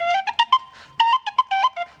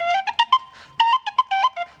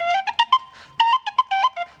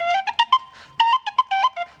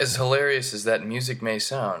As hilarious as that music may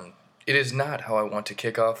sound, it is not how I want to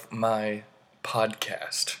kick off my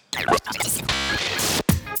podcast.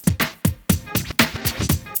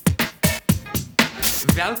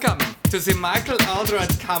 Welcome to the Michael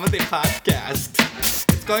Aldred Comedy Podcast.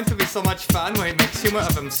 It's going to be so much fun where he makes humor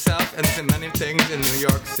of himself and the many things in New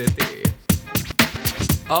York City.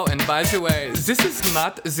 Oh, and by the way, this is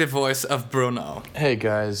not the voice of Bruno. Hey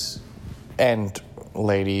guys, and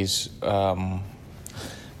ladies,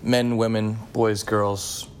 men, women, boys,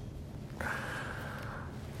 girls,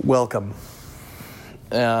 welcome.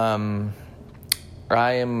 I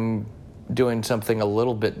am doing something a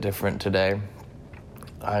little bit different today.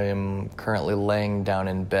 I am currently laying down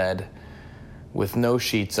in bed with no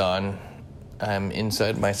sheets on. I'm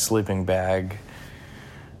inside my sleeping bag.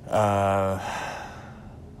 I've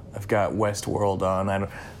got Westworld on.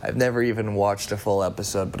 I've never even watched a full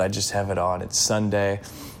episode, but I just have it on. It's Sunday.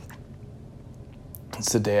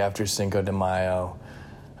 It's the day after Cinco de Mayo.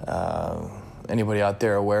 Anybody out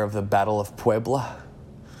there aware of the Battle of Puebla?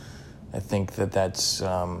 I think that's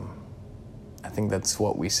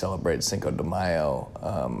what we celebrate Cinco de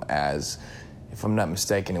Mayo as. If I'm not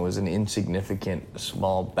mistaken, it was an insignificant,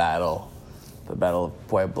 small battle. The Battle of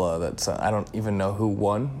Puebla. I don't even know who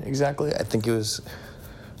won exactly. I think it was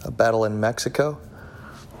a battle in Mexico.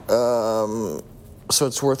 So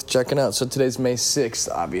it's worth checking out. So today's May 6th,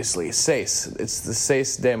 obviously. Seis. It's the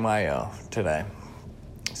Seis de Mayo today.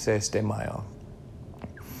 Seis de Mayo.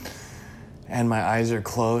 And my eyes are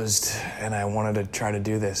closed, and I wanted to try to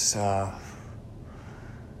do this.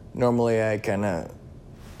 Normally I kind of,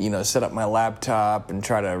 set up my laptop and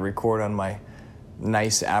try to record on my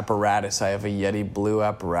nice apparatus. I have a Yeti Blue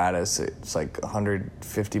apparatus. It's like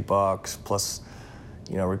 $150 plus,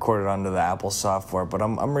 recorded onto the Apple software. But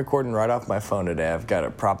I'm recording right off my phone today. I've got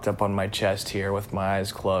it propped up on my chest here with my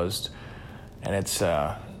eyes closed. And it's,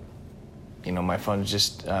 my phone's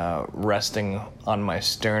just resting on my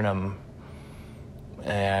sternum.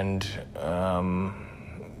 And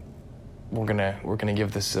we're gonna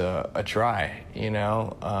give this a try.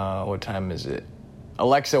 What time is it?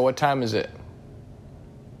 Alexa, what time is it?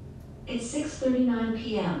 It's 6:39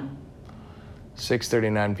 p.m.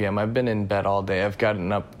 6:39 p.m. I've been in bed all day. I've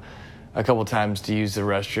gotten up a couple times to use the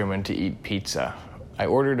restroom and to eat pizza. I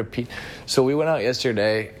ordered a pizza. So we went out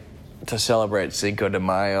yesterday to celebrate Cinco de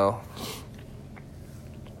Mayo.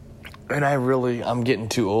 And I'm getting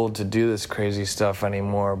too old to do this crazy stuff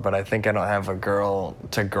anymore, but I think I don't have a girl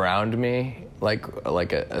to ground me, like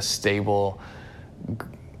a stable,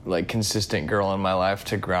 consistent girl in my life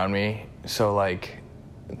to ground me. So,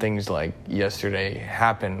 things like yesterday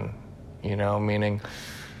happen, meaning,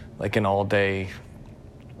 an all-day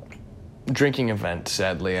drinking event,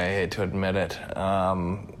 sadly, I hate to admit it.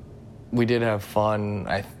 We did have fun.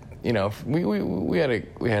 We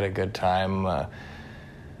had a good time.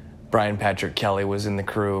 Brian Patrick Kelly was in the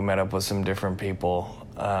crew, met up with some different people,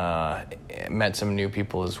 met some new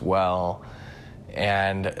people as well,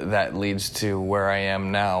 and that leads to where I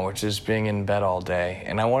am now, which is being in bed all day.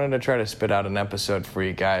 And I wanted to try to spit out an episode for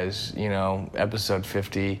you guys, episode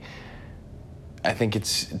 50. I think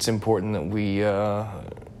it's important that we,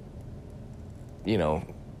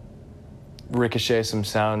 ricochet some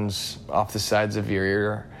sounds off the sides of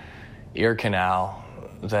your ear canal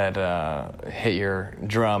that hit your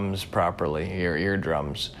drums properly, your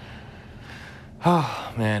eardrums.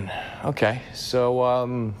 Oh, man. Okay,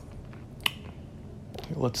 so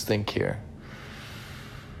let's think here.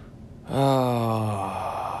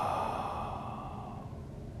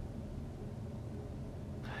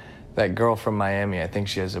 That girl from Miami, I think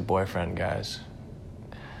she has a boyfriend, guys.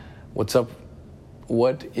 What's up?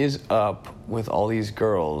 What is up with all these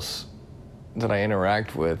girls that I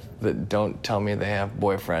interact with that don't tell me they have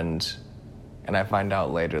boyfriends, and I find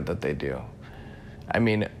out later that they do? I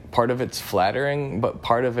mean, part of it's flattering, but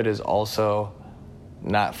part of it is also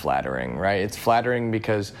not flattering, right? It's flattering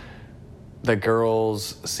because the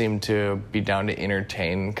girls seem to be down to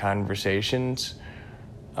entertain conversations,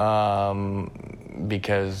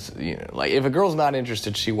 because, if a girl's not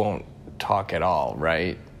interested, she won't talk at all,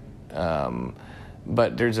 right?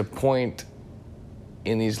 But there's a point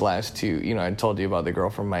in these last two, I told you about the girl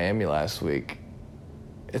from Miami last week.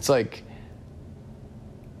 It's I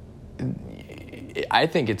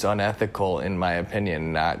think it's unethical, in my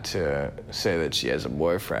opinion, not to say that she has a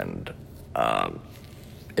boyfriend.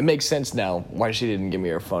 It makes sense now why she didn't give me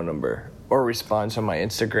her phone number or respond to my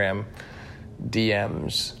Instagram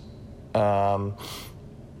DMs,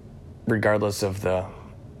 regardless of the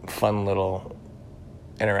fun little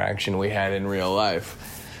interaction we had in real life.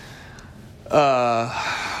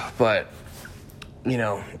 But,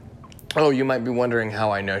 Oh, you might be wondering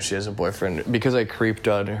how I know she has a boyfriend. Because I creeped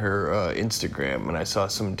on her Instagram and I saw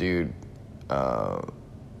some dude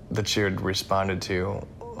that she had responded to.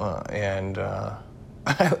 And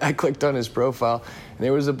I clicked on his profile and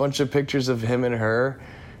there was a bunch of pictures of him and her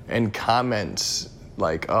and comments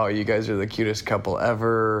like, oh, you guys are the cutest couple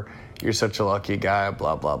ever. You're such a lucky guy,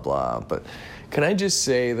 blah, blah, blah. But can I just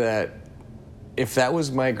say that if that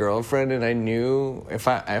was my girlfriend and I knew, if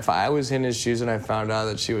I was in his shoes and I found out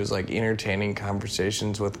that she was like entertaining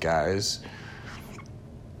conversations with guys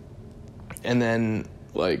and then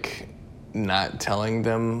like not telling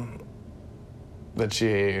them that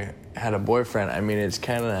she had a boyfriend, I mean, it's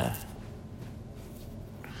kind of,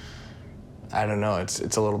 I don't know, it's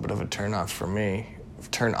a little bit of a turn off for me.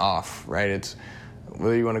 Turn off, right? It's,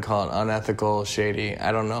 whether you want to call it unethical, shady,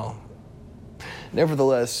 I don't know.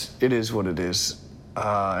 Nevertheless, it is what it is.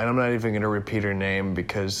 And I'm not even going to repeat her name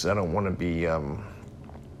because I don't want to be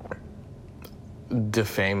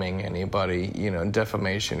defaming anybody, you know,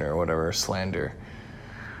 defamation or whatever, slander.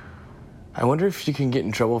 I wonder if you can get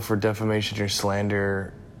in trouble for defamation or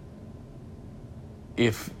slander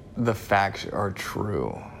if the facts are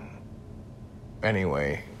true.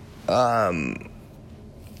 Anyway,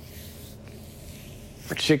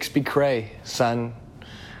 chicks be cray, son.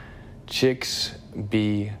 Chicks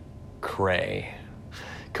be cray.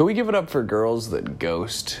 Can we give it up for girls that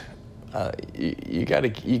ghost? You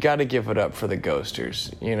gotta give it up for the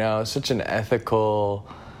ghosters. You know, such an ethical.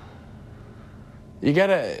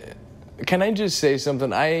 Can I just say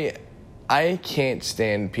something? I can't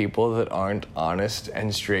stand people that aren't honest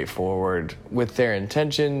and straightforward with their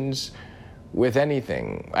intentions, with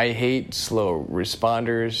anything. I hate slow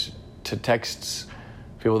responders to texts,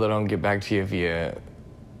 people that don't get back to you via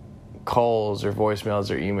calls or voicemails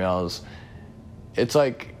or emails. It's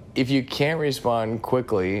like, if you can't respond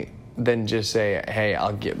quickly, then just say, hey,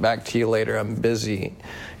 I'll get back to you later, I'm busy.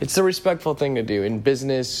 It's the respectful thing to do in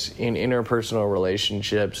business, in interpersonal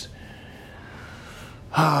relationships.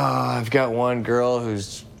 I've got one girl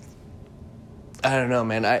who's, I don't know,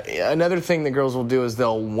 man. Another thing that girls will do is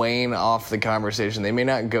they'll wane off the conversation. They may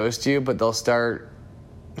not ghost you, but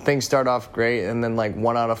things start off great, and then like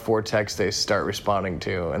 1 out of 4 texts they start responding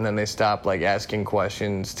to, and then they stop like asking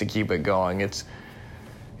questions to keep it going. It's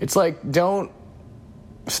like, don't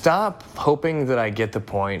stop hoping that I get the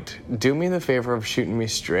point. Do me the favor of shooting me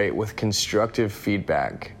straight with constructive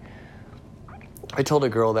feedback. I told a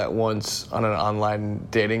girl that once on an online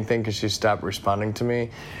dating thing because she stopped responding to me.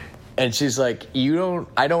 And she's like,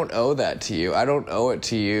 I don't owe that to you. I don't owe it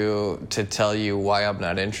to you to tell you why I'm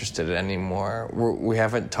not interested anymore. We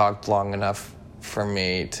haven't talked long enough for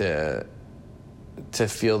me to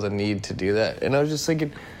feel the need to do that. And I was just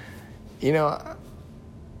thinking, you know,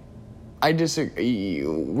 I disagree.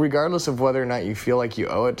 Regardless of whether or not you feel like you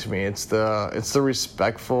owe it to me, it's the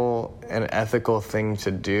respectful and ethical thing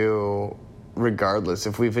to do, regardless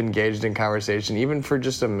if we've engaged in conversation, even for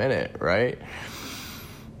just a minute, right?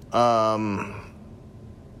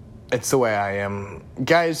 It's the way I am.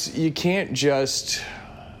 Guys, you can't just...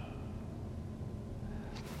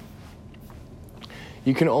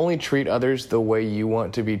 You can only treat others the way you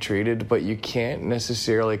want to be treated, but you can't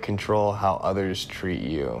necessarily control how others treat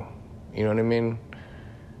you. You know what I mean?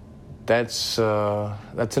 That's an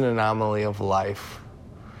anomaly of life.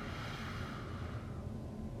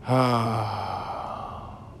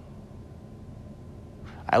 I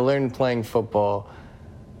learned playing football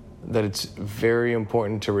that it's very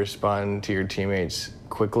important to respond to your teammates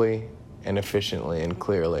quickly and efficiently and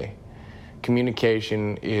clearly.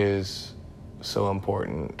 Communication is so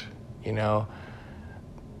important, you know,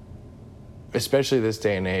 especially this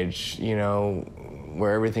day and age, you know,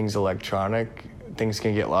 where everything's electronic, things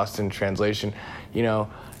can get lost in translation. You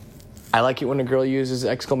know, I like it when a girl uses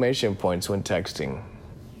exclamation points when texting.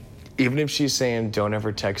 Even if she's saying, don't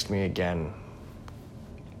ever text me again.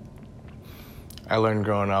 I learned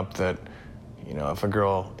growing up that, you know, if a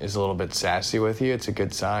girl is a little bit sassy with you, it's a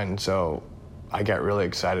good sign. So I got really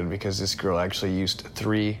excited because this girl actually used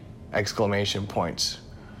 3 exclamation points.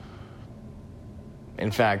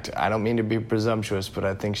 In fact, I don't mean to be presumptuous, but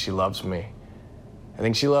I think she loves me. I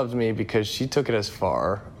think she loves me because she took it as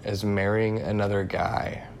far as marrying another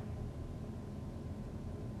guy.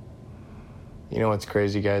 You know what's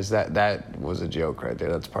crazy, guys? That was a joke right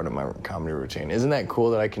there. That's part of my comedy routine. Isn't that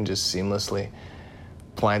cool that I can just seamlessly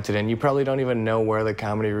plant it in? You probably don't even know where the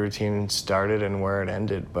comedy routine started and where it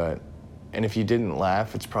ended, and if you didn't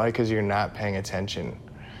laugh, it's probably because you're not paying attention.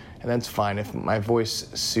 And that's fine. If my voice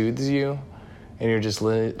soothes you and you're just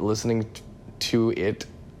listening to it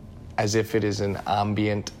as if it is an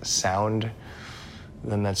ambient sound,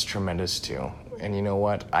 then that's tremendous too. And you know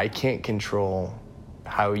what? I can't control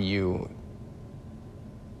how you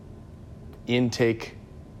intake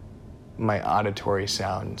my auditory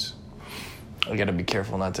sounds. I gotta be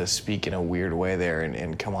careful not to speak in a weird way there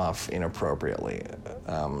and come off inappropriately.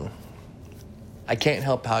 I can't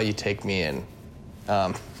help how you take me in.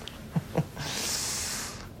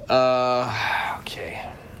 Okay.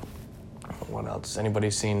 What else? Anybody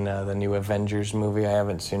seen the new Avengers movie? I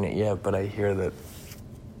haven't seen it yet, but I hear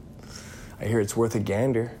it's worth a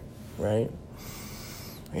gander, right?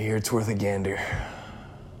 I hear it's worth a gander.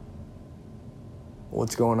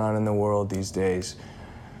 What's going on in the world these days?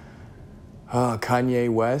 Kanye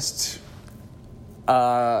West.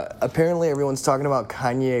 Apparently everyone's talking about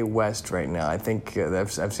Kanye West right now. I think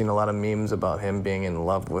I've seen a lot of memes about him being in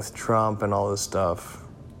love with Trump and all this stuff.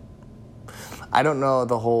 I don't know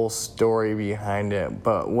the whole story behind it,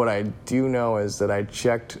 but what I do know is that I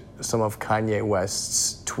checked some of Kanye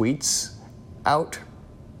West's tweets out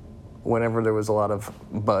whenever there was a lot of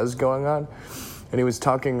buzz going on, and he was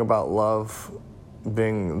talking about love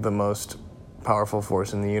being the most powerful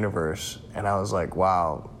force in the universe, and I was like,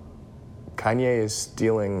 wow, Kanye is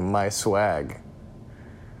stealing my swag.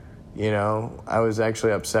 You know, I was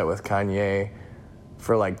actually upset with Kanye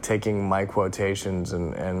for like taking my quotations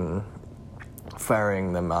and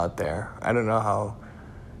firing them out there. I don't know how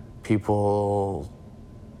people,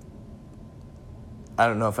 I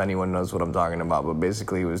don't know if anyone knows what I'm talking about, but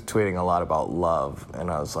basically he was tweeting a lot about love, and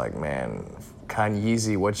I was like, man,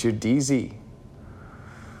 Kanyeezy, what's your DZ?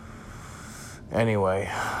 Anyway,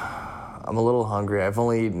 I'm a little hungry. I've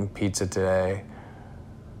only eaten pizza today.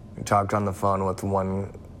 I talked on the phone with one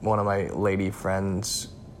of my lady friends.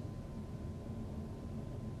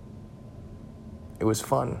 It was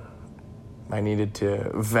fun. I needed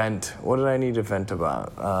to vent. What did I need to vent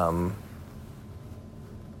about?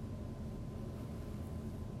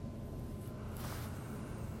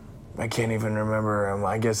 I can't even remember.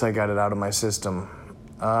 I guess I got it out of my system.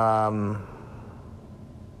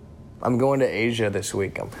 I'm going to Asia this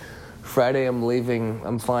week. Friday I'm leaving.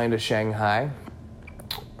 I'm flying to Shanghai.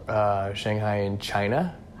 Shanghai in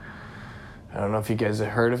China. I don't know if you guys have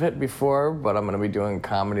heard of it before, but I'm going to be doing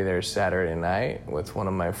comedy there Saturday night with one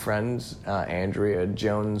of my friends, Andrea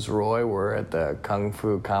Jones-Roy. We're at the Kung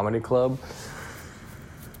Fu Comedy Club.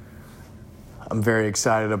 I'm very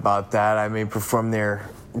excited about that. I may perform there,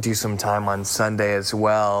 do some time on Sunday as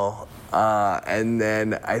well. And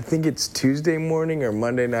then I think it's Tuesday morning or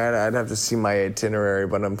Monday night. I'd have to see my itinerary,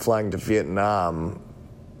 but I'm flying to Vietnam.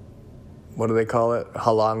 What do they call it?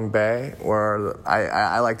 Halong Bay, or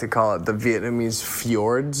I like to call it the Vietnamese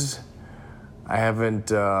fjords. I haven't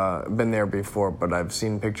been there before, but I've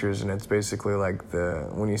seen pictures, and it's basically like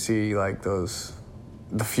when you see like the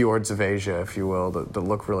fjords of Asia, if you will, that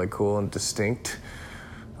look really cool and distinct.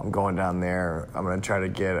 I'm going down there. I'm gonna try to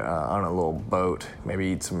get on a little boat, maybe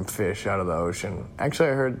eat some fish out of the ocean. Actually,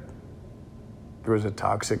 I heard there was a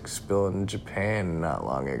toxic spill in Japan not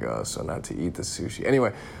long ago, so not to eat the sushi.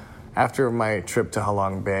 Anyway. After my trip to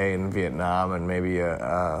Halong Bay in Vietnam and maybe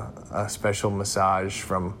a special massage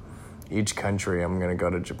from each country, I'm gonna go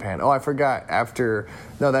to Japan. Oh, I forgot. That's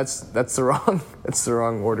the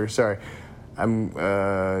wrong order. Sorry.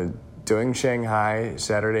 I'm doing Shanghai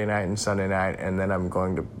Saturday night and Sunday night, and then I'm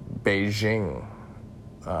going to Beijing.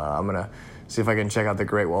 I'm gonna see if I can check out the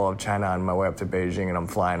Great Wall of China on my way up to Beijing, and I'm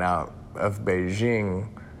flying out of Beijing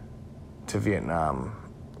to Vietnam.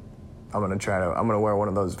 I'm gonna wear one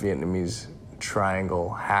of those Vietnamese triangle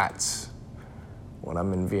hats when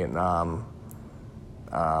I'm in Vietnam.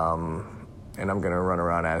 And I'm gonna run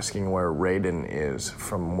around asking where Raiden is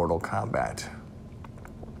from Mortal Kombat.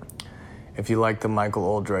 If you like the Michael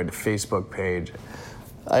Oldroyd Facebook page,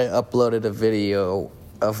 I uploaded a video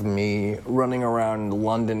of me running around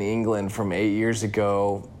London, England from 8 years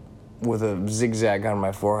ago with a zigzag on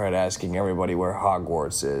my forehead asking everybody where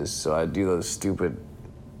Hogwarts is. So I do those stupid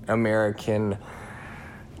American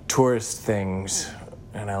tourist things,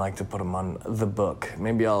 and I like to put them on the book.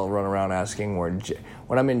 Maybe I'll run around asking when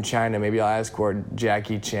I'm in China, maybe I'll ask where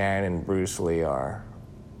Jackie Chan and Bruce Lee are.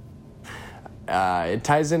 It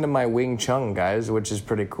ties into my Wing Chun, guys, which is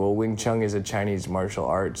pretty cool. Wing Chun is a Chinese martial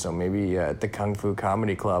art, so maybe at the Kung Fu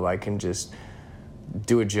Comedy Club I can just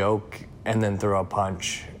do a joke and then throw a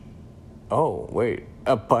punch. Oh, wait.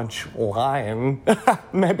 A punch lion.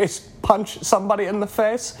 Maybe punch somebody in the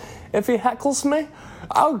face if he heckles me.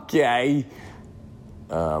 Okay.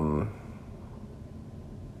 I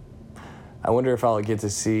wonder if I'll get to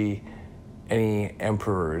see any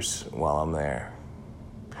emperors while I'm there.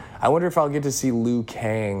 I wonder if I'll get to see Liu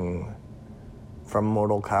Kang from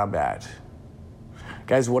Mortal Kombat.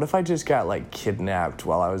 Guys, what if I just got, like, kidnapped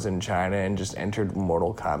while I was in China and just entered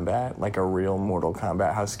Mortal Kombat? Like a real Mortal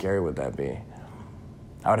Kombat? How scary would that be?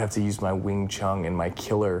 I would have to use my Wing Chun and my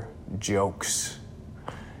killer jokes.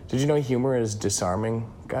 Did you know humor is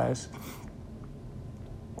disarming, guys?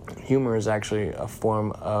 Humor is actually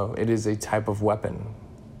it is a type of weapon,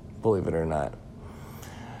 believe it or not.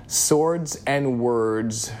 Swords and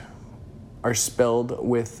words are spelled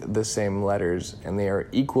with the same letters, and they are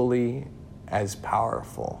equally as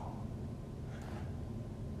powerful.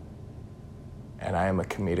 And I am a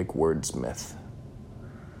comedic wordsmith.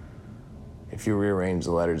 If you rearrange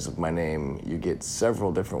the letters of my name, you get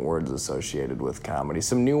several different words associated with comedy.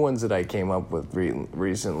 Some new ones that I came up with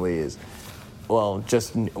recently is, well,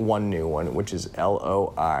 just one new one, which is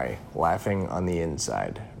LOI, laughing on the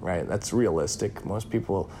inside, right? That's realistic. Most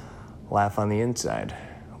people laugh on the inside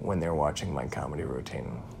when they're watching my comedy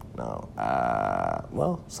routine. No,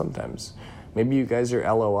 well, sometimes. Maybe you guys are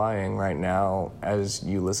LOIing right now as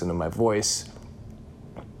you listen to my voice.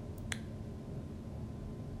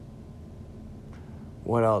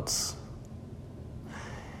 What else?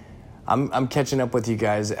 I'm catching up with you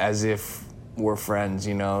guys as if we're friends,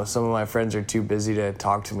 you know. Some of my friends are too busy to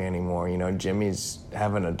talk to me anymore. You know, Jimmy's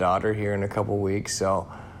having a daughter here in a couple weeks,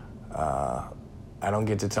 so I don't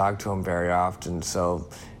get to talk to him very often. So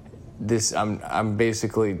I'm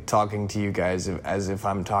basically talking to you guys as if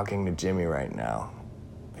I'm talking to Jimmy right now.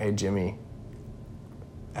 Hey, Jimmy,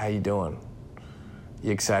 how you doing?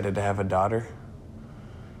 You excited to have a daughter?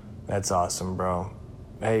 That's awesome, bro.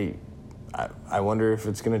 Hey, I wonder if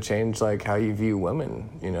it's going to change, like, how you view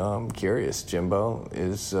women. You know, I'm curious. Jimbo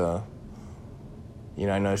is, you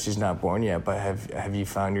know, I know she's not born yet, but have you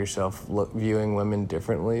found yourself viewing women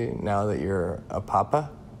differently now that you're a papa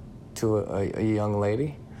to a young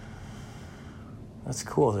lady? That's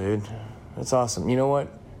cool, dude. That's awesome. You know what?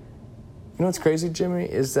 You know what's crazy, Jimmy,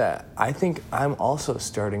 is that I think I'm also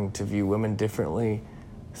starting to view women differently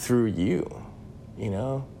through you, you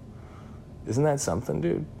know? Isn't that something,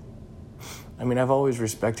 dude? I mean, I've always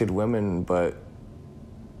respected women, but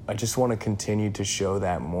I just want to continue to show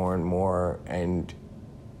that more and more, and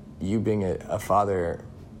you being a father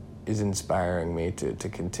is inspiring me to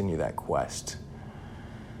continue that quest.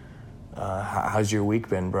 How's your week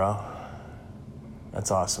been, bro? That's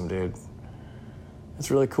awesome, dude. That's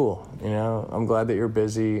really cool, you know? I'm glad that you're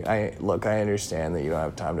busy. I understand that you don't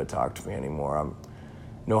have time to talk to me anymore.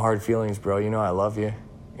 No hard feelings, bro. You know I love you,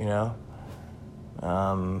 you know?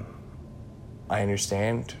 I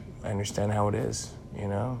understand how it is, you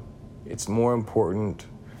know? It's more important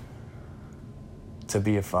to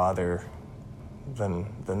be a father than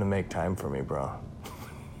to make time for me, bro.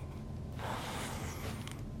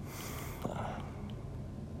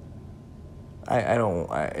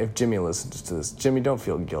 If Jimmy listens to this, Jimmy, don't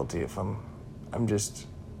feel guilty if I'm just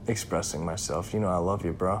expressing myself. You know I love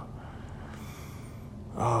you, bro.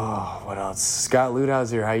 Oh, what else? Scott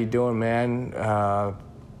Ludhauser, how you doing, man?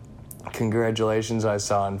 Congratulations, I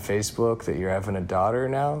saw on Facebook that you're having a daughter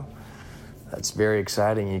now. That's very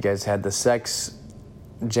exciting. You guys had the sex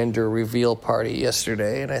gender reveal party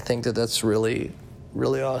yesterday, and I think that's really,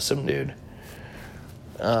 really awesome, dude.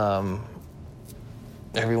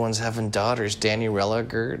 Everyone's having daughters. Danny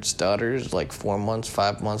Relliger's daughter's like 4 months,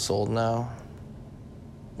 5 months old now.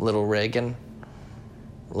 Little Reagan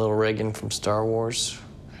from Star Wars.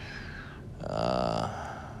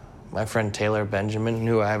 My friend Taylor Benjamin,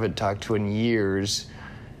 who I haven't talked to in years,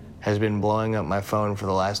 has been blowing up my phone for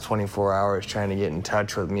the last 24 hours trying to get in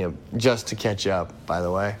touch with me just to catch up, by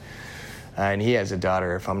the way. And he has a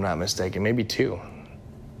daughter, if I'm not mistaken, maybe 2.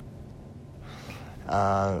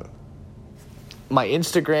 My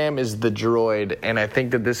Instagram is The Droid, and I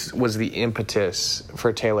think that this was the impetus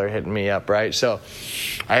for Taylor hitting me up, right? So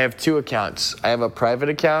I have 2 accounts. I have a private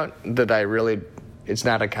account that it's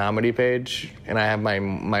not a comedy page, and I have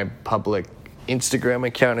my public Instagram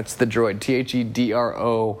account. It's The Droid, TheDroyd.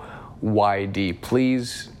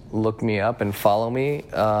 Please look me up and follow me.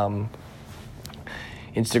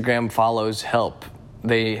 Instagram follows help.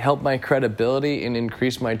 They help my credibility and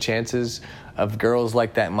increase my chances of girls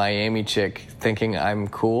like that Miami chick thinking I'm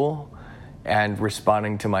cool and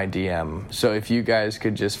responding to my DM. So if you guys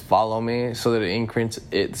could just follow me so that it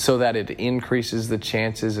increases the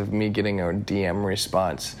chances of me getting a DM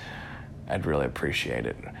response, I'd really appreciate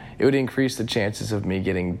it. It would increase the chances of me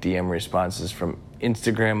getting DM responses from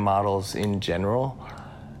Instagram models in general.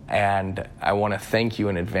 And I want to thank you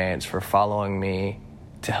in advance for following me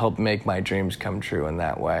to help make my dreams come true in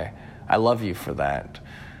that way. I love you for that.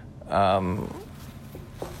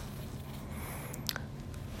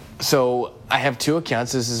 So I have 2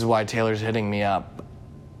 accounts. This is why Taylor's hitting me up.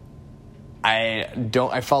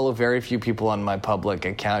 I follow very few people on my public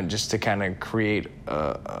account just to kind of create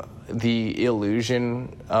the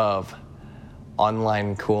illusion of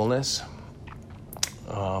online coolness.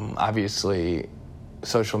 Obviously,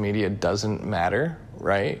 social media doesn't matter,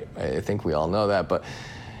 right? I think we all know that, but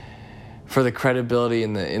for the credibility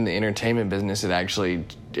in the entertainment business,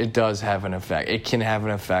 it does have an effect. It can have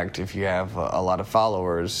an effect if you have a lot of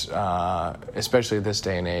followers, especially this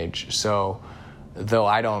day and age. So, though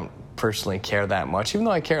I don't personally care that much, even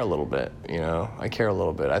though I care a little bit, I care a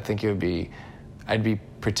little bit. I think I'd be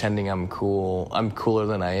pretending I'm cool. I'm cooler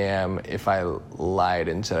than I am if I lied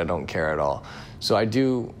and said I don't care at all. So I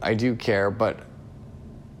do care, but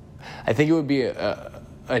I think it would be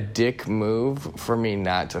a dick move for me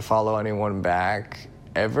not to follow anyone back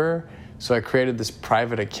ever. So I created this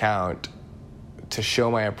private account to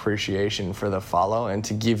show my appreciation for the follow and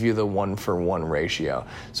to give you the 1-for-1 ratio.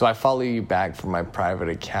 So I follow you back from my private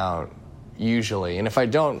account usually. And if I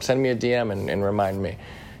don't, send me a DM and remind me.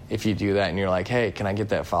 If you do that and you're like, hey, can I get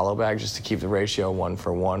that follow back just to keep the ratio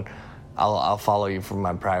 1-for-1? I'll follow you from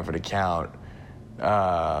my private account.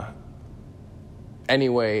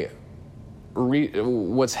 Anyway,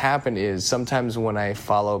 what's happened is sometimes when I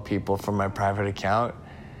follow people from my private account,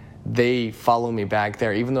 they follow me back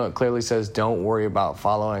there, even though it clearly says don't worry about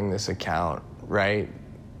following this account, right?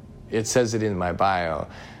 It says it in my bio.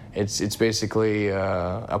 It's basically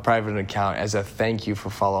a private account as a thank you for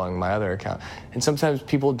following my other account. And sometimes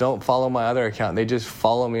people don't follow my other account. They just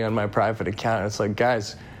follow me on my private account. It's like,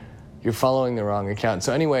 guys, you're following the wrong account.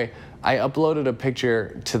 So anyway, I uploaded a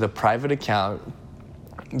picture to the private account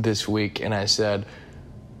this week, and I said,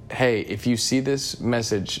 hey, if you see this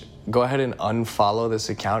message, go ahead and unfollow this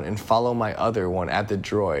account and follow my other one at The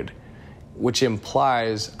Droid, which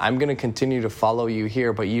implies I'm going to continue to follow you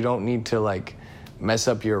here, but you don't need to, mess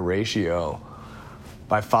up your ratio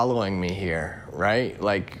by following me here, right?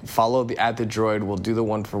 Follow at The Droid. We'll do the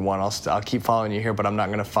 1-for-1. I'll keep following you here, but I'm not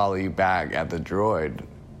going to follow you back at The Droid.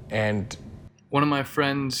 And one of my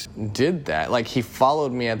friends did that. He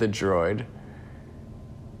followed me at The Droid,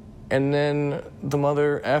 and then the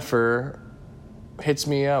mother effer hits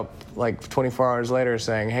me up 24 hours later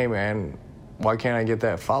saying, hey man, why can't I get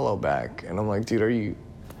that follow back? And I'm like, dude,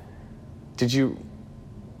 did you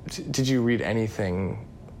read anything?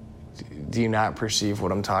 Do you not perceive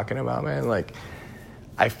what I'm talking about, man?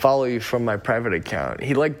 I follow you from my private account.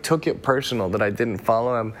 He took it personal that I didn't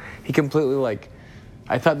follow him. He completely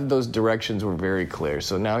I thought that those directions were very clear.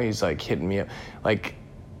 So now he's hitting me up.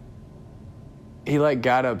 He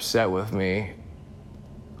got upset with me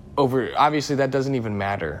over, obviously that doesn't even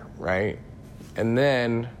matter, right? And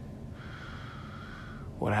then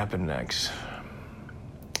what happened next?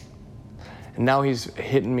 And now he's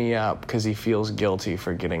hitting me up because he feels guilty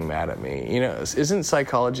for getting mad at me. Isn't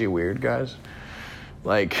psychology weird, guys?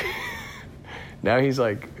 Now he's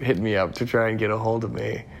hitting me up to try and get a hold of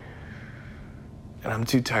me. And I'm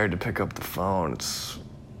too tired to pick up the phone. It's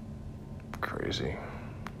crazy.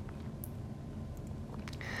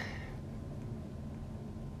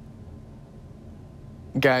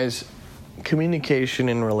 Guys, communication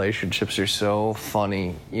in relationships are so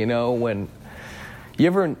funny. When you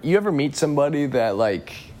ever meet somebody that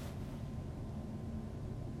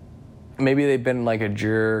maybe they've been a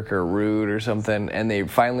jerk or rude or something, and they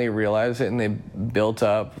finally realize it and they built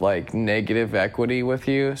up negative equity with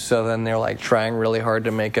you, so then they're trying really hard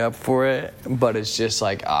to make up for it, but it's just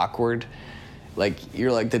awkward.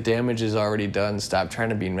 You're the damage is already done. Stop trying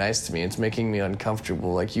to be nice to me. It's making me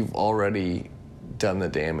uncomfortable. You've already done the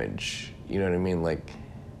damage. You know what I mean?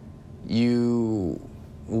 You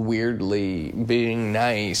weirdly being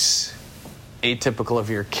nice, atypical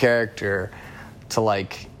of your character, to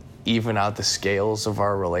even out the scales of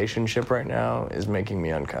our relationship right now is making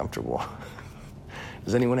me uncomfortable.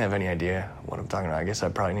 Does anyone have any idea what I'm talking about? I guess I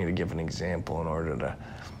probably need to give an example in order to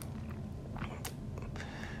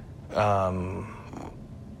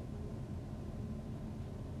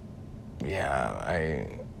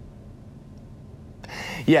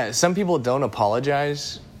some people don't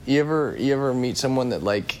apologize. You ever meet someone that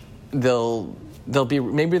they'll be,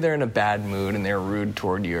 maybe they're in a bad mood and they're rude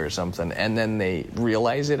toward you or something, and then they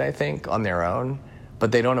realize it, I think, on their own,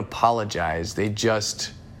 but they don't apologize. They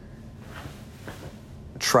just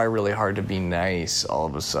try really hard to be nice all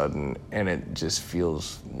of a sudden, and it just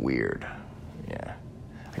feels weird. Yeah.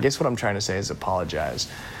 I guess what I'm trying to say is apologize.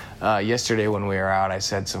 Yesterday when we were out, I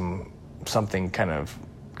said something kind of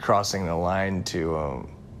crossing the line to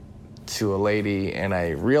a lady, and I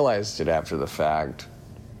realized it after the fact.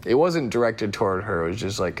 It wasn't directed toward her. It was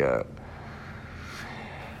just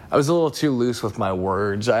I was a little too loose with my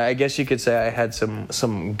words. I guess you could say I had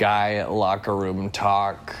some guy locker room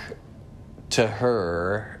talk to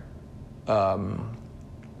her,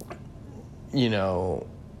 you know,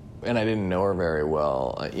 and I didn't know her very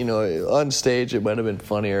well. You know, on stage it might have been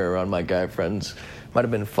funnier, around my guy friends might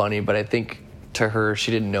have been funny, but I think to her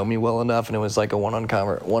she didn't know me well enough, and it was like a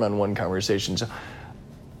one-on-one conversation. So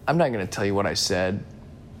I'm not going to tell you what I said,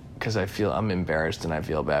 because I'm embarrassed and I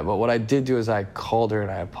feel bad. But what I did do is I called her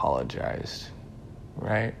and I apologized,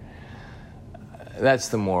 right? That's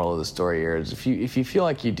the moral of the story here, is if you feel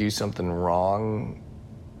like you do something wrong,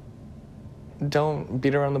 don't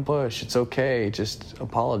beat around the bush. It's okay, just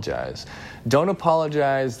apologize. Don't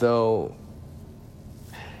apologize, though,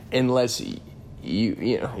 unless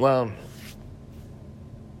you know, well,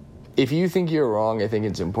 if you think you're wrong, I think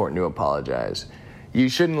it's important to apologize. You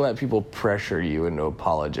shouldn't let people pressure you into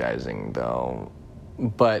apologizing, though.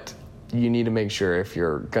 But you need to make sure, if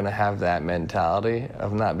you're going to have that mentality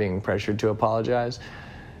of not being pressured to apologize,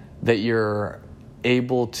 that you're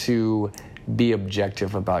able to be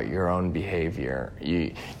objective about your own behavior.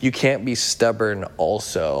 You can't be stubborn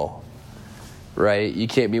also, right? You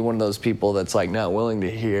can't be one of those people that's like not willing to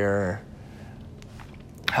hear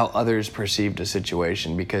how others perceived a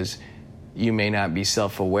situation, because you may not be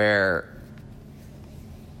self-aware,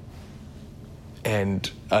 and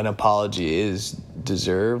an apology is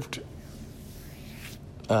deserved.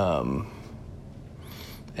 And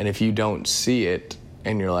if you don't see it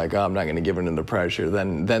and you're like, oh, I'm not going to give in to pressure,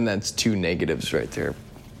 then that's two negatives right there.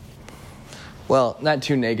 Well, not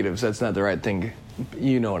two negatives. That's not the right thing.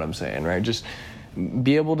 You know what I'm saying, right? Just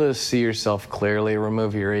be able to see yourself clearly,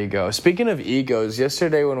 remove your ego. Speaking of egos,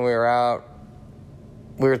 yesterday when we were out,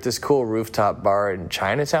 we were at this cool rooftop bar in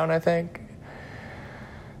Chinatown, I think.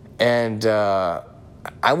 And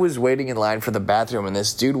I was waiting in line for the bathroom, and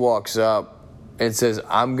this dude walks up and says,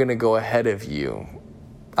 I'm going to go ahead of you.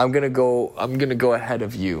 I'm going to go ahead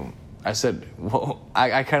of you. I said, well,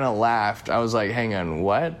 I kind of laughed. I was like, hang on,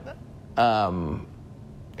 what?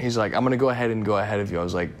 He's like, I'm going to go ahead of you. I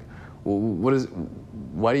was like, well,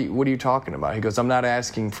 what are you talking about? He goes, I'm not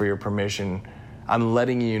asking for your permission. I'm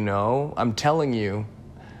letting you know. I'm telling you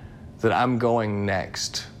that I'm going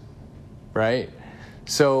next, right?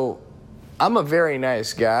 So I'm a very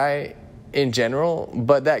nice guy in general,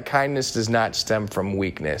 but that kindness does not stem from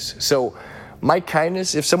weakness. So my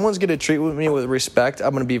kindness, if someone's going to treat me with respect, I'm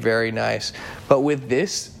going to be very nice. But with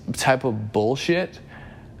this type of bullshit,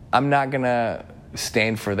 I'm not going to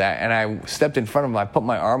stand for that. And I stepped in front of him. I put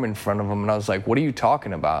my arm in front of him, and I was like, what are you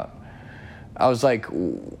talking about? I was like,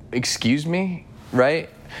 excuse me, right?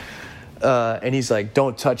 And he's like,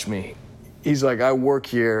 don't touch me. He's like, I work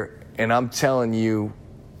here, and I'm telling you,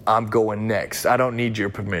 I'm going next. I don't need your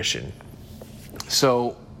permission.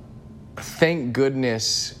 So thank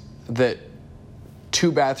goodness that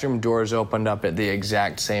 2 bathroom doors opened up at the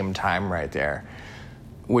exact same time right there,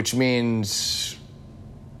 which means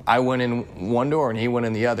I went in one door and he went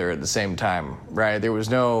in the other at the same time, right? There was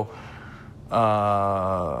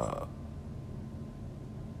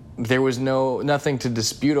nothing to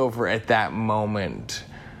dispute over at that moment,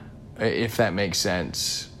 if that makes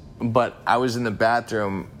sense. But I was in the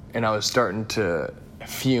bathroom and I was starting to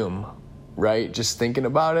fume, right? Just thinking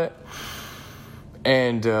about it.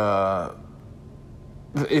 And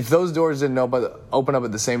if those doors didn't open up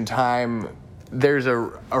at the same time, there's a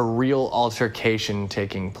real altercation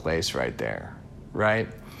taking place right there, right?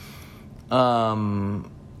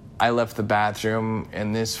 I left the bathroom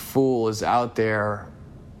and this fool is out there,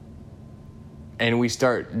 and we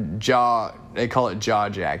start they call it jaw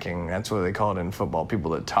jacking. That's what they call it in football.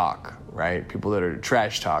 People that talk, right? People that are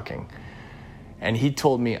trash talking. And he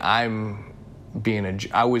told me I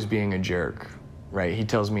was being a jerk, right? He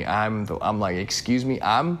tells me I'm like, excuse me,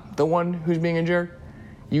 I'm the one who's being a jerk?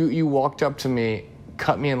 You walked up to me,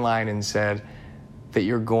 cut me in line, and said that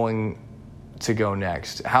you're going to go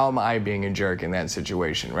next. How am I being a jerk in that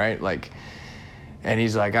situation, right? Like, and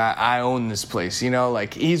he's like, I own this place, you know?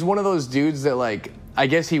 Like, he's one of those dudes that, like, I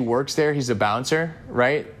guess he works there. He's a bouncer,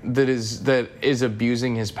 right? That is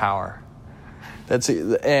abusing his power. That's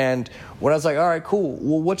it. And when I was like, all right, cool.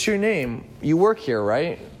 Well, what's your name? You work here,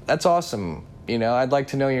 right? That's awesome. You know, I'd like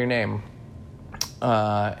to know your name.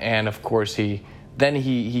 And of course he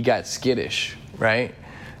got skittish, right?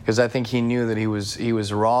 Because I think he knew that he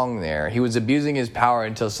was wrong there. He was abusing his power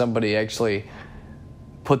until somebody actually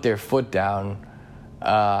put their foot down.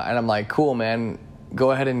 And I'm like, cool, man,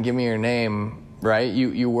 go ahead and give me your name, right?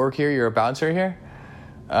 You work here, you're a bouncer here?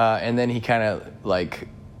 And then he kind of like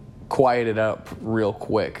quieted up real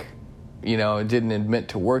quick, you know, didn't admit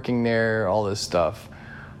to working there, all this stuff.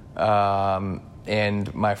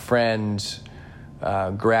 And my friend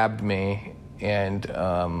grabbed me and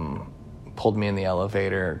pulled me in the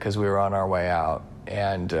elevator because we were on our way out.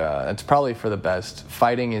 And it's probably for the best.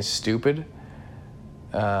 Fighting is stupid.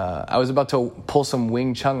 I was about to pull some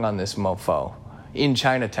Wing Chun on this mofo in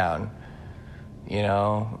Chinatown. You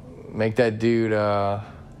know, make that dude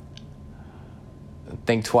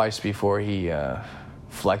think twice before he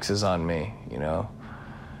flexes on me, you know.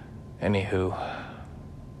 Anywho,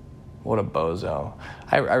 what a bozo.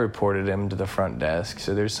 I reported him to the front desk,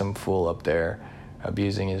 so there's some fool up there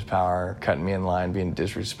abusing his power, cutting me in line, being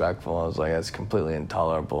disrespectful. I was like, that's completely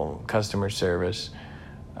intolerable. Customer service.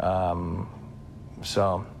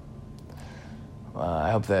 So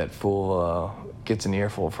I hope that fool gets an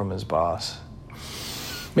earful from his boss.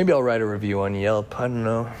 Maybe I'll write a review on Yelp. I don't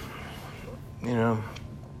know. You know,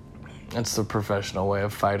 that's the professional way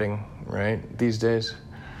of fighting, right? These days.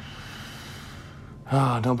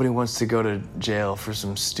 Oh, nobody wants to go to jail for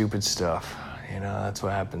some stupid stuff. You know, that's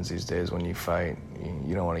what happens these days when you fight.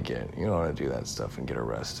 You don't want to do that stuff and get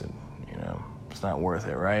arrested. You know, it's not worth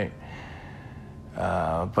it, right?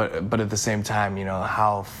 But at the same time, you know,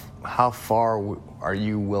 how far are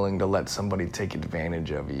you willing to let somebody take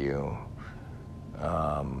advantage of you?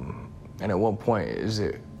 And at what point is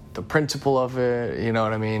it the principle of it? You know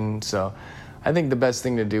what I mean? So I think the best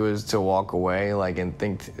thing to do is to walk away, like, and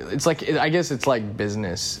think. It's like, I guess it's like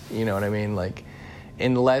business. You know what I mean? Like,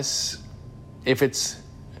 if it's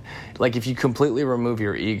like, if you completely remove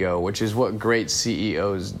your ego, which is what great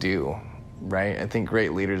CEOs do, right? I think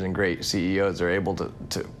great leaders and great CEOs are able to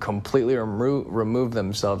completely remove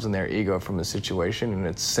themselves and their ego from the situation, and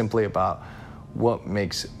it's simply about what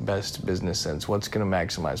makes best business sense, what's going to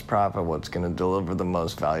maximize profit, what's going to deliver the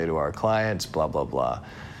most value to our clients, blah, blah, blah.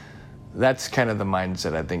 That's kind of the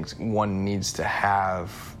mindset I think one needs to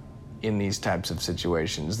have in these types of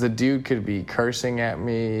situations. The dude could be cursing at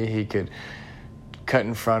me, he could cut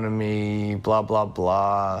in front of me, blah, blah,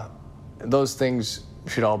 blah. Those things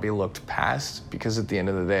should all be looked past, because at the end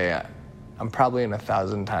of the day, I'm probably in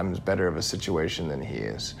 1,000 times better of a situation than he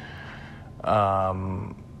is.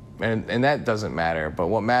 And that doesn't matter. But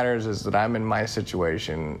what matters is that I'm in my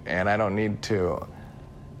situation, and I don't need to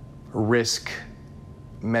risk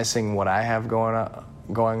messing what I have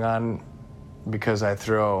going on because I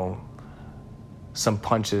throw some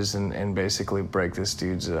punches and basically break this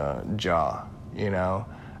dude's jaw. You know,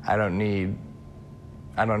 I don't need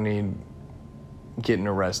getting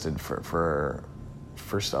arrested for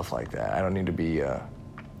stuff like that. I don't need to be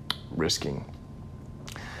risking.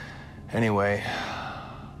 Anyway,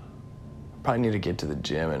 probably need to get to the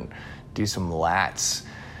gym and do some lats,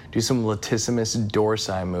 do some latissimus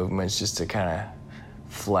dorsi movements just to kind of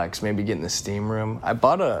flex, maybe get in the steam room. I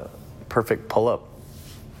bought a perfect pull-up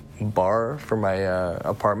bar for my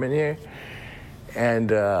apartment here,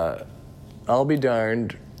 and I'll be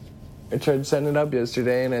darned, I tried setting it up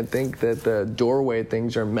yesterday, and I think that the doorway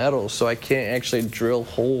things are metal, so I can't actually drill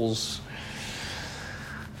holes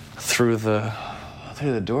through the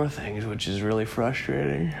door things, which is really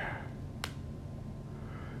frustrating.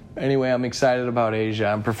 Anyway, I'm excited about Asia.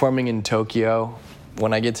 I'm performing in Tokyo.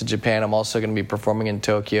 When I get to Japan, I'm also going to be performing in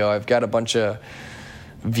Tokyo. I've got a bunch of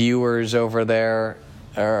viewers over there,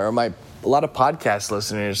 or a lot of podcast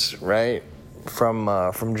listeners, right,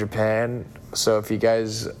 from Japan. So if you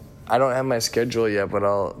guys, I don't have my schedule yet, but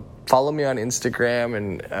I'll follow me on Instagram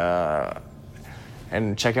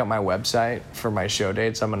and check out my website for my show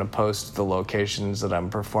dates. I'm going to post the locations that I'm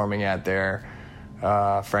performing at there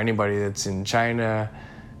for anybody that's in China,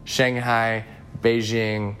 Shanghai,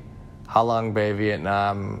 Beijing, Halong Bay,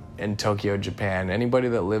 Vietnam, and Tokyo, Japan. Anybody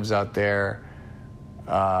that lives out there,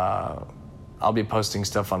 I'll be posting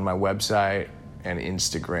stuff on my website and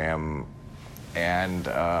Instagram and,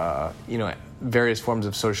 various forms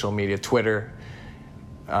of social media. Twitter,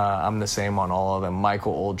 I'm the same on all of them.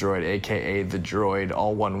 Michael Oldroyd, a.k.a. The Droid,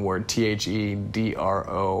 all one word, THEDROYD.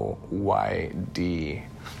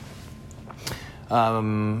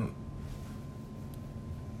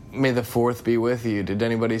 May the 4th be with you. Did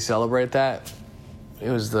anybody celebrate that? It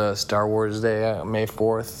was the Star Wars Day, May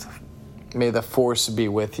 4th. May the Force be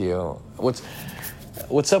with you.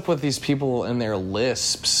 What's up with these people and their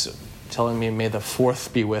lisps telling me, may the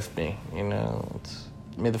 4th be with me? You know,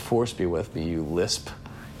 may the Force be with me, you lisp.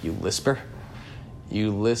 You lisper.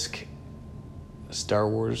 You Lisk Star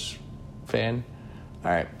Wars fan.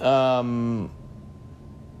 All right.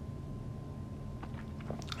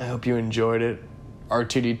 I hope you enjoyed it.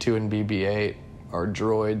 R2-D2 and BB-8 are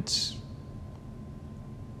droids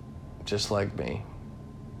just like me.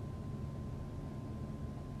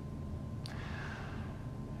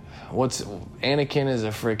 Anakin is a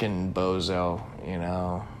freaking bozo, you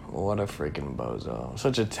know? What a freaking bozo.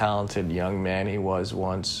 Such a talented young man he was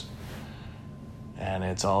once. And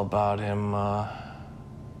it's all about him,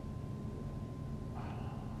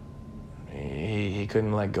 he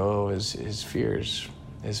couldn't let go of his fears.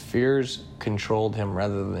 His fears controlled him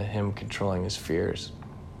rather than him controlling his fears.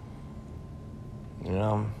 You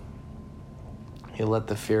know? He let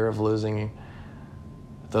the fear of losing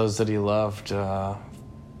those that he loved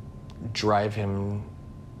drive him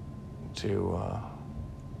to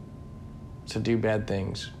do bad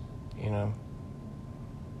things, you know?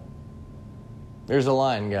 There's a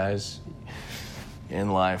line, guys,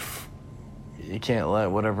 in life. You can't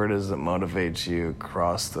let whatever it is that motivates you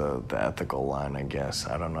cross the ethical line, I guess.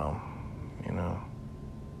 I don't know, you know?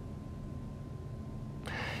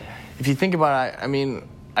 If you think about it, I mean,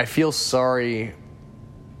 I feel sorry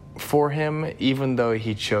for him, even though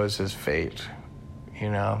he chose his fate, you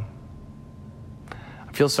know?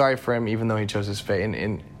 I feel sorry for him, even though he chose his fate.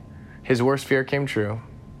 And his worst fear came true,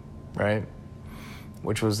 right?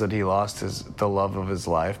 Which was that he lost the love of his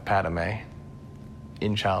life, Padme,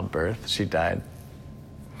 in childbirth. She died.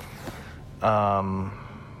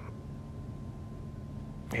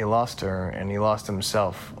 He lost her, and he lost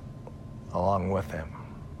himself along with him.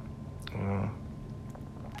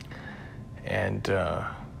 And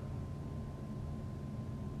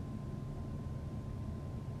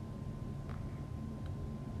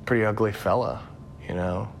pretty ugly fella, you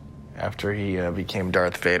know, after he became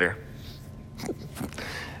Darth Vader.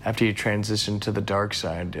 After he transitioned to the dark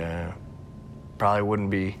side, probably wouldn't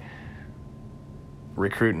be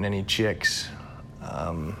recruiting any chicks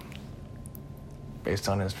based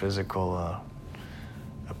on his physical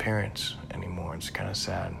appearance anymore. It's kind of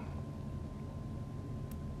sad.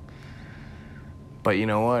 But you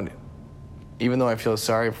know what? Even though I feel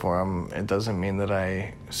sorry for him, it doesn't mean that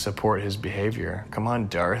I support his behavior. Come on,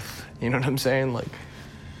 Darth. You know what I'm saying? Like,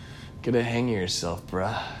 get a hang of yourself,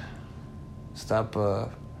 bruh. Stop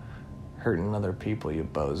hurting other people, you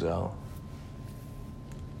bozo.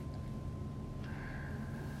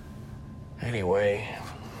 Anyway.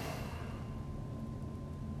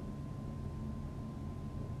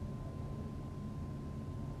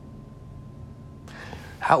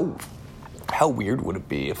 How weird would it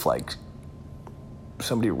be if, like,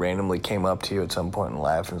 somebody randomly came up to you at some point in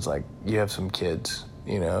life and was like, you have some kids,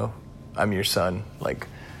 you know? I'm your son. Like,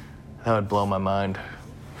 that would blow my mind.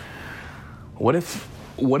 What if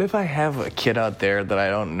I have a kid out there that I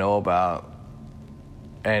don't know about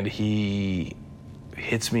and he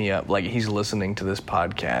hits me up, like he's listening to this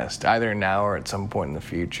podcast, either now or at some point in the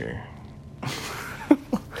future?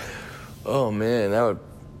 Oh man, that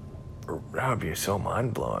would be so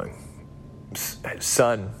mind-blowing.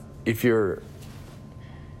 Son, if you're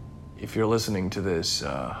listening to this,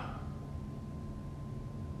 I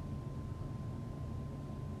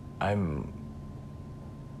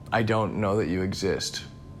don't know that you exist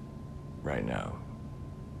right now,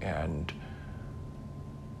 and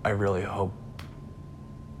I really hope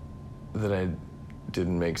that I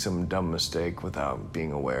didn't make some dumb mistake without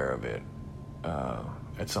being aware of it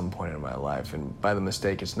at some point in my life. And by the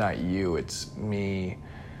mistake, it's not you, it's me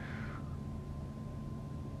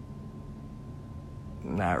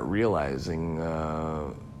not realizing,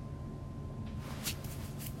 I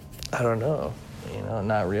don't know, you know,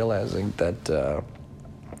 not realizing that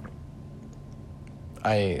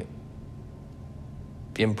I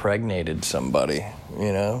impregnated somebody,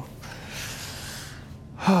 you know?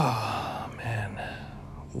 Oh, man.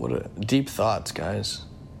 What a deep thoughts, guys.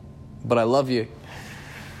 But I love you.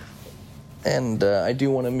 And I do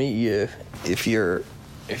want to meet you if you're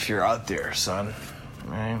out there, son,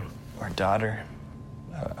 right? Or daughter.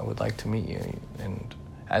 I would like to meet you. And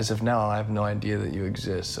as of now, I have no idea that you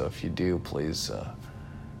exist. So if you do, please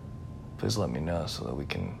let me know so that we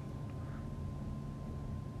can,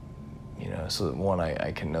 you know, so that one,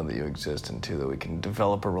 I can know that you exist, and two, that we can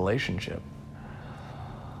develop a relationship.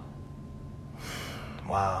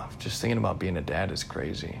 Wow, just thinking about being a dad is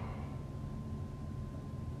crazy.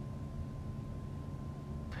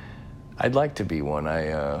 I'd like to be one.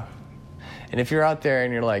 And if you're out there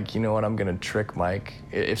and you're like, you know what, I'm gonna trick Mike.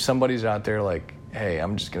 If somebody's out there like, hey,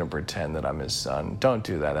 I'm just gonna pretend that I'm his son, don't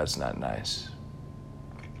do that. That's not nice.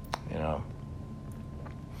 You know.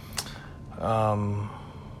 A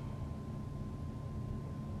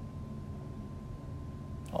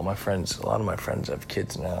lot of my friends have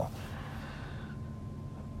kids now.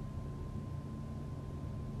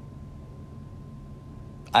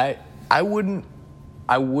 I wouldn't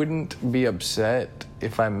be upset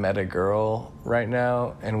if I met a girl right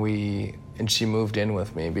now and we and she moved in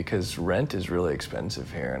with me because rent is really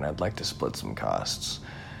expensive here, and I'd like to split some costs.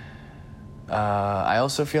 I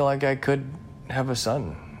also feel like I could have a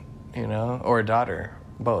son, you know, or a daughter,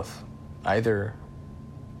 both. Either.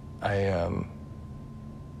 I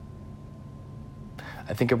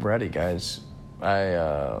think I'm ready, guys. You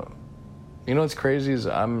know what's crazy is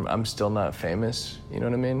I'm still not famous. You know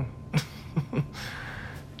what I mean?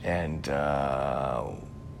 And I'm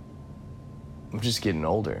just getting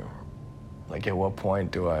older. Like, at what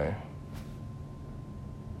point do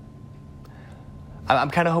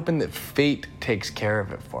I'm kind of hoping that fate takes care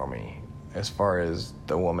of it for me, as far as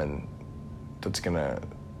the woman that's gonna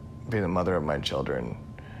be the mother of my children.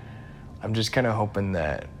 I'm just kind of hoping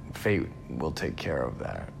that fate will take care of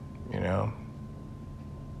that, you know?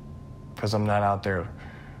 Because I'm not out there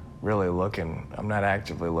really looking. I'm not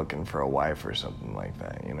actively looking for a wife or something like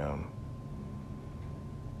that, you know?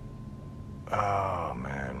 Oh,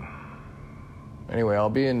 man. Anyway, I'll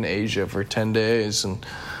be in Asia for 10 days, and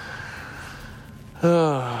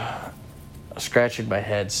scratching my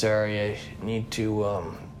head. Sorry, I need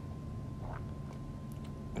to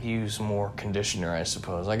use more conditioner, I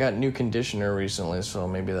suppose. I got new conditioner recently, so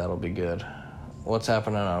maybe that'll be good. What's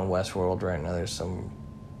happening on Westworld right now? There's some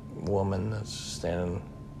woman that's standing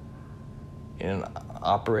in an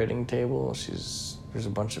operating table. There's a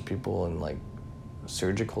bunch of people in like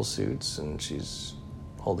surgical suits, and she's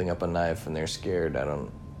holding up a knife, and they're scared.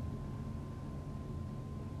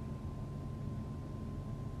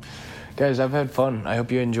 Guys, I've had fun. I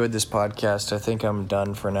hope you enjoyed this podcast. I think I'm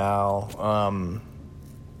done for now.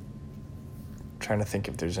 Trying to think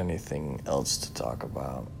if there's anything else to talk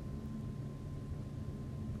about.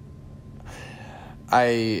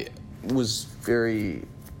 I was very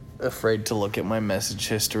afraid to look at my message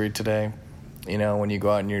history today. You know, when you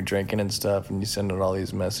go out and you're drinking and stuff, and you send out all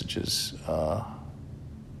these messages,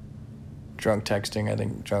 drunk texting, I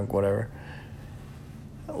think, drunk whatever.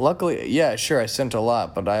 Luckily, yeah, sure, I sent a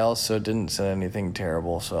lot, but I also didn't send anything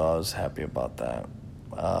terrible, so I was happy about that.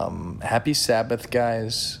 Happy Sabbath,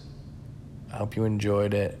 guys. I hope you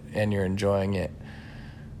enjoyed it, and you're enjoying it.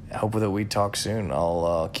 I hope that we talk soon.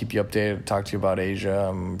 I'll keep you updated, talk to you about Asia.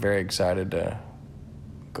 I'm very excited to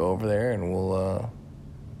go over there, and we'll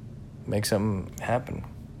make something happen.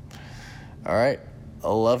 All right. I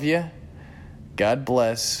love you. God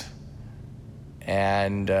bless.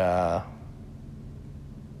 And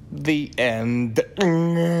the end.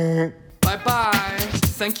 Bye-bye.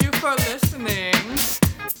 Thank you for listening.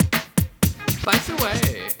 By the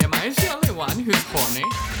way, am I the only one who's horny?